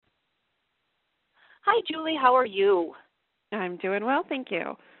Hi, Julie. How are you? I'm doing well, thank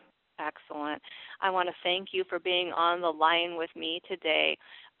you. Excellent. I want to thank you for being on the line with me today.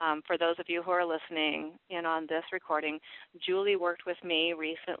 For those of you who are listening in on this recording, Julie worked with me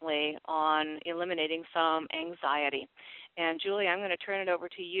recently on eliminating some anxiety. And Julie, I'm going to turn it over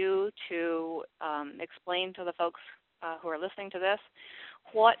to you to explain to the folks who are listening to this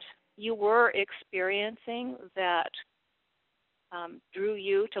what you were experiencing that drew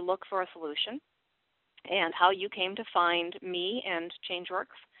you to look for a solution, and how you came to find me and ChangeWorks,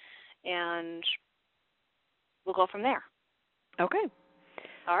 and we'll go from there. Okay.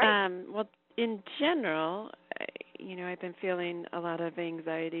 All right. Well, in general, I've been feeling a lot of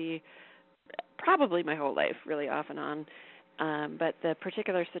anxiety probably my whole life, really off and on. But the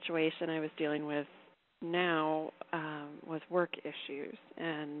particular situation I was dealing with now was work issues.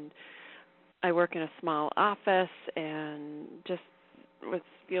 And I work in a small office and just was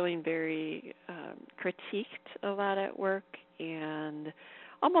feeling very critiqued a lot at work and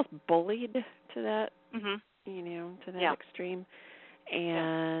almost bullied to that, to that extreme.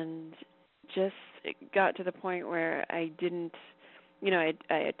 And just it got to the point where I didn't, I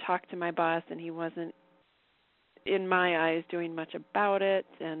had talked to my boss and he wasn't, in my eyes, doing much about it,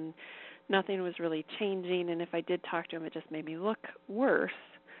 and nothing was really changing. And if I did talk to him, it just made me look worse.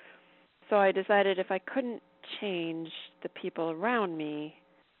 So I decided if I couldn't change the people around me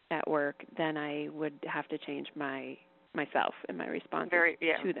at work, then I would have to change myself and my responses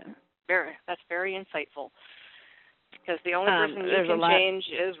to them. That's very insightful, because the only person you can change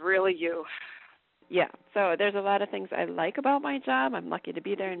is really you. Yeah, so there's a lot of things I like about my job. I'm lucky to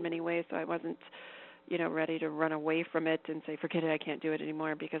be there in many ways, so I wasn't, ready to run away from it and say, forget it, I can't do it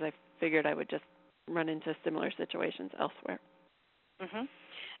anymore, because I figured I would just run into similar situations elsewhere. Mm-hmm.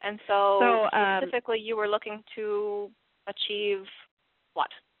 And so specifically, you were looking to achieve what?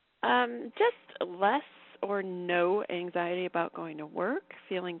 Just less or no anxiety about going to work,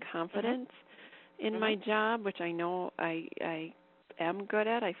 feeling confident in my job, which I know I am good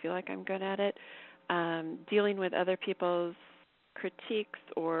at. I feel like I'm good at it. Dealing with other people's critiques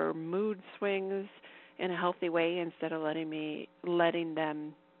or mood swings in a healthy way instead of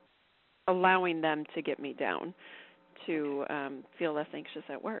allowing them to get me down to feel less anxious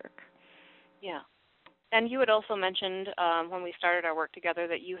at work. Yeah. And you had also mentioned when we started our work together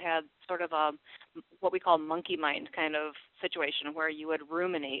that you had sort of a what we call monkey mind kind of situation where you would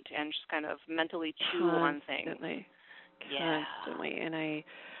ruminate and just kind of mentally chew on things. Constantly. And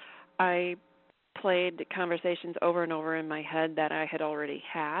I played conversations over and over in my head that I had already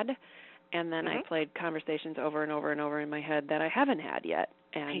had, and then I played conversations over and over and over in my head that I haven't had yet.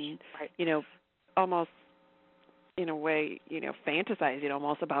 And, almost in a way, fantasizing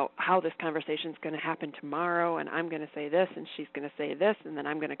almost about how this conversation is going to happen tomorrow, and I'm going to say this, and she's going to say this, and then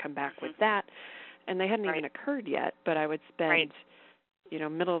I'm going to come back with that. And they hadn't even occurred yet, but I would spend,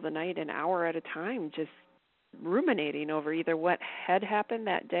 middle of the night, an hour at a time, just ruminating over either what had happened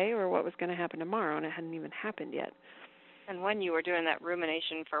that day or what was going to happen tomorrow, and it hadn't even happened yet. And when you were doing that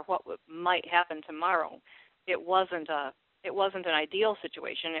rumination for what might happen tomorrow, it wasn't an ideal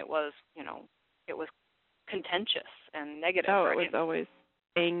situation. It was, it was contentious and negative. Oh, it was always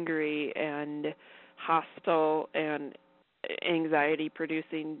angry and hostile and anxiety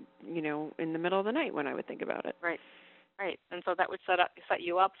producing, in the middle of the night when I would think about it. Right. And so that would set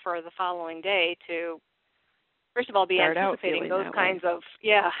you up for the following day to, first of all, be anticipating those kinds of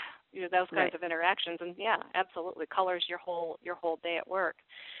those kinds of interactions, and absolutely colors your whole day at work.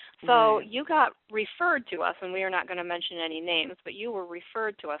 So you got referred to us, and we are not going to mention any names, but you were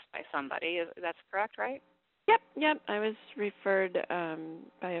referred to us by somebody. That's correct, right? Yep. I was referred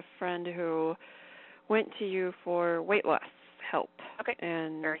by a friend who went to you for weight loss help. Okay.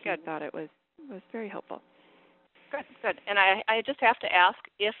 And very good. Thought it was very helpful. Good. And I just have to ask,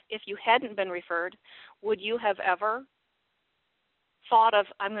 if you hadn't been referred, would you have ever thought of,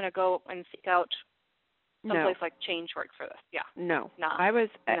 I'm going to go and seek out someplace like ChangeWorks for this? Yeah. No. I was,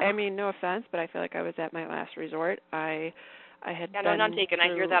 I mean, no offense, but I feel like I was at my last resort. I had been none taken.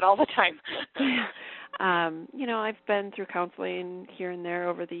 I hear that all the time. I've been through counseling here and there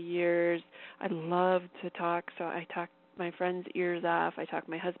over the years. I love to talk, so I talk my friends' ears off. I talk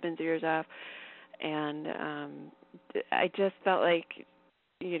my husband's ears off. And I just felt like,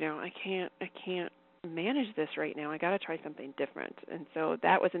 I can't manage this right now. I got to try something different. And so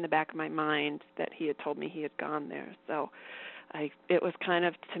that was in the back of my mind that he had told me he had gone there. So it was kind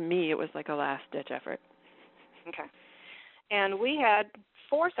of, to me, it was like a last-ditch effort. Okay. And we had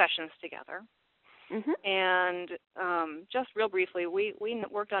 4 sessions together. And just real briefly, we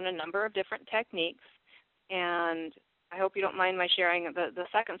worked on a number of different techniques, and I hope you don't mind my sharing. The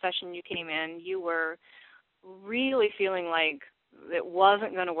second session you came in, you were really feeling like it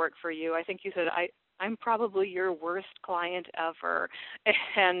wasn't going to work for you. I think you said, I'm probably your worst client ever.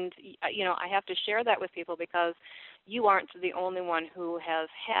 And, I have to share that with people because you aren't the only one who has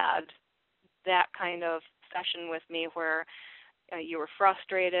had that kind of session with me where you were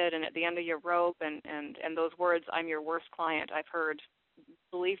frustrated and at the end of your rope, and those words, I'm your worst client, I've heard,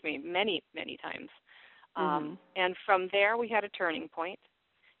 believe me, many, many times. And from there we had a turning point,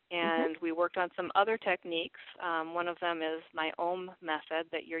 and we worked on some other techniques. One of them is my OM method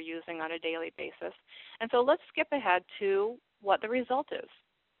that you're using on a daily basis. And so let's skip ahead to what the result is.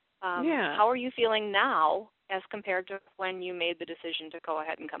 How are you feeling now as compared to when you made the decision to go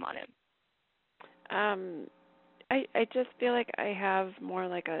ahead and come on in? I just feel like I have more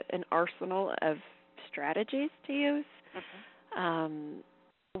like an arsenal of strategies to use.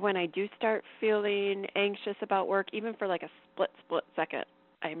 When I do start feeling anxious about work, even for like a split second,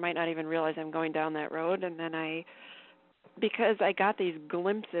 I might not even realize I'm going down that road, and then because I got these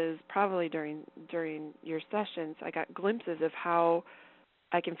glimpses probably during your sessions, I got glimpses of how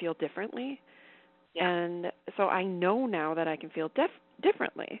I can feel differently. And so I know now that I can feel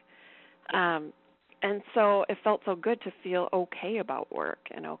differently. And so it felt so good to feel okay about work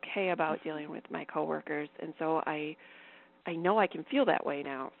and okay about dealing with my coworkers. And so I know I can feel that way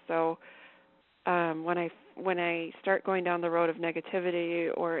now. So when I start going down the road of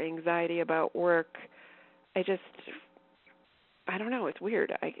negativity or anxiety about work, I don't know. It's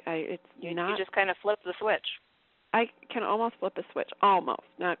weird. You just kind of flip the switch. I can almost flip a switch, almost,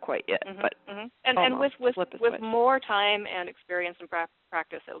 not quite yet, but and with more time and experience and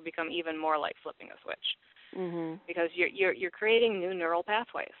practice, it will become even more like flipping a switch, because you're creating new neural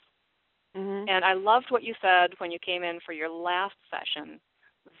pathways. And I loved what you said when you came in for your last session,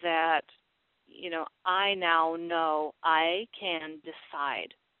 that I now know I can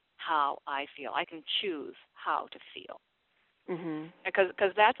decide how I feel. I can choose how to feel,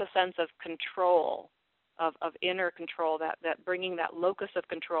 because that's a sense of control. Of inner control, that bringing that locus of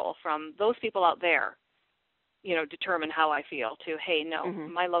control from those people out there, determine how I feel, to, hey, no,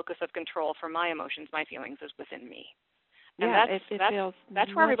 my locus of control for my emotions, my feelings is within me. And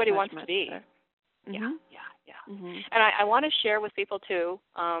that's where everybody wants to be. And I want to share with people too,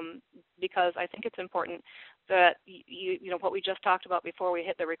 because I think it's important that you what we just talked about before we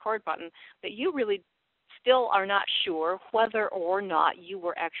hit the record button, that you really still are not sure whether or not you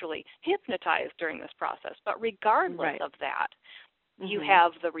were actually hypnotized during this process. But regardless of that, you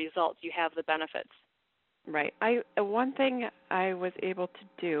have the results, you have the benefits. Right. One thing I was able to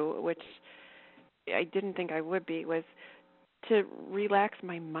do, which I didn't think I would be, was to relax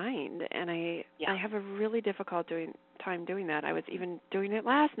my mind. And I have a really difficult time doing that. I was even doing it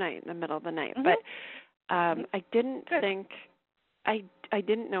last night in the middle of the night. But I didn't think... I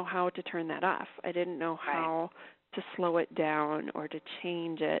didn't know how to turn that off. I didn't know how to slow it down or to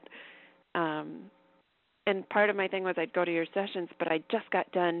change it. And part of my thing was I'd go to your sessions, but I just got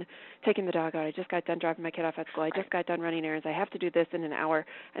done taking the dog out. I just got done dropping my kid off at school. I just got done running errands. I have to do this in an hour.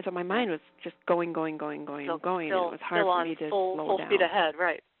 And so my mind was just going. And it was hard for me to slow down. Full speed ahead,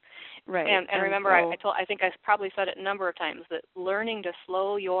 right. Right. And remember, I think I probably said it a number of times, that learning to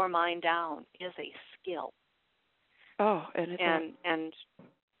slow your mind down is a skill. Oh, and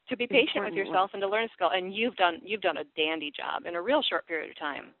to be patient with yourself and to learn a skill. And you've done a dandy job in a real short period of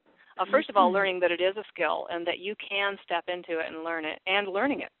time. First of all, learning that it is a skill and that you can step into it and learn it, and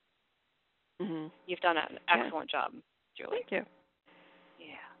learning it. You've done an excellent job, Julie. Thank you.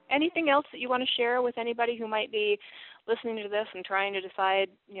 Yeah. Anything else that you want to share with anybody who might be listening to this and trying to decide,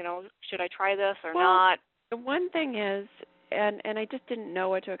 should I try this or not? The one thing is, and I just didn't know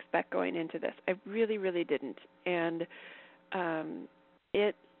what to expect going into this. I really, really didn't. And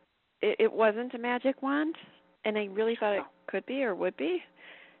it wasn't a magic wand, and I really thought it could be or would be,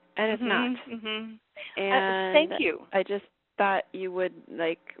 and it's not. And thank you. I just thought you would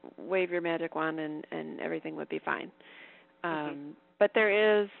wave your magic wand and everything would be fine. But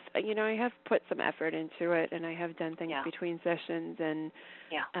there is, I have put some effort into it, and I have done things between sessions and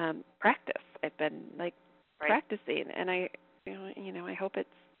practice. I've been practicing, and I hope it's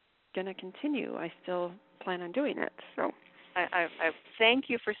going to continue. I still plan on doing it. So I thank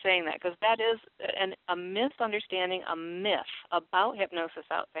you for saying that, because that is a misunderstanding, a myth about hypnosis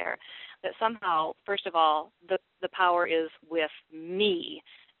out there, that somehow, first of all, the power is with me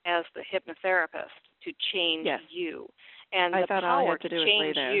as the hypnotherapist to change you. And the power to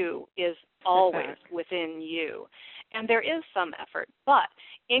change you is always within you. And there is some effort, but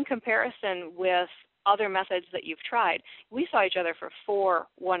in comparison with other methods that you've tried, we saw each other for 4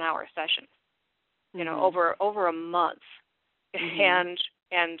 one-hour sessions. over a month, and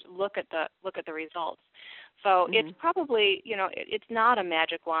look at the results. So it's probably, it's not a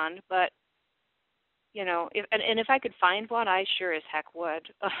magic wand, but if I could find one, I sure as heck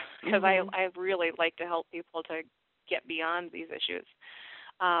would, because I really like to help people to get beyond these issues.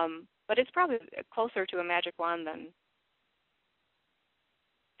 But it's probably closer to a magic wand than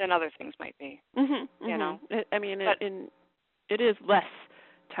other things might be. It is less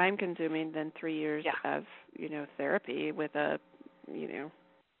time consuming than 3 years of therapy with a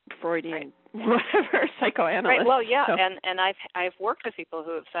Freudian whatever psychoanalyst. Right. Well, yeah, so. and I've worked with people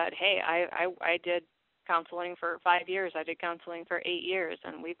who have said, hey, I did counseling for 5 years. I did counseling for 8 years,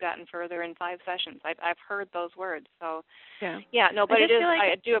 and we've gotten further in 5 sessions. I've heard those words. So but it is.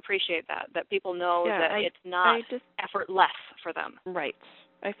 I do appreciate that people know that it's not effortless for them. Right.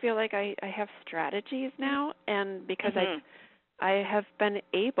 I feel like I have strategies now, and because I have been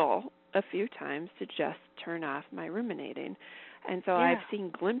able a few times to just turn off my ruminating. And so I've seen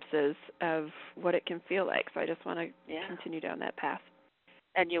glimpses of what it can feel like. So I just want to continue down that path.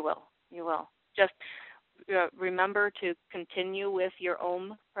 And you will. You will. Just remember to continue with your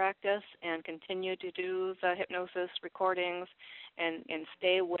OM practice and continue to do the hypnosis recordings and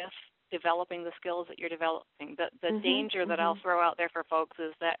stay with developing the skills that you're developing. The danger that I'll throw out there for folks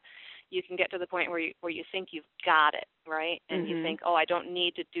is that you can get to the point where you think you've got it, right? And you think, I don't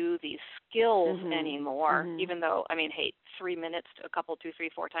need to do these skills anymore, even though, 3 minutes, a couple, 2, 3,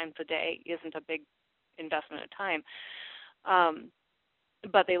 4 times a day isn't a big investment of time.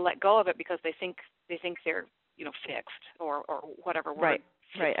 But they let go of it because they think they're, fixed or whatever word.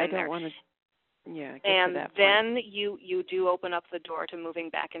 Right. I don't want to. Yeah. And then you do open up the door to moving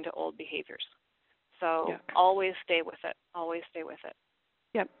back into old behaviors. So always stay with it. Always stay with it.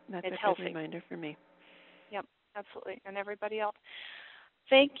 Yep, that's it's a healthy. good reminder for me. Yep, absolutely. And everybody else.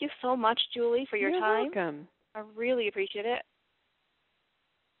 Thank you so much, Julie, for your time. You're welcome. I really appreciate it.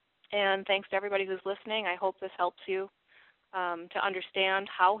 And thanks to everybody who's listening. I hope this helps you to understand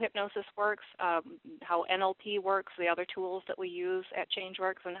how hypnosis works, how NLP works, the other tools that we use at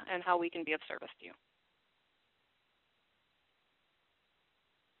ChangeWorks, and how we can be of service to you.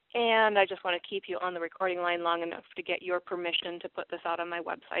 And I just want to keep you on the recording line long enough to get your permission to put this out on my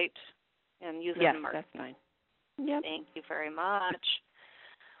website and use it in marketing. Yes, that's fine. Yep. Thank you very much.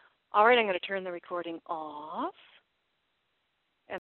 All right, I'm going to turn the recording off.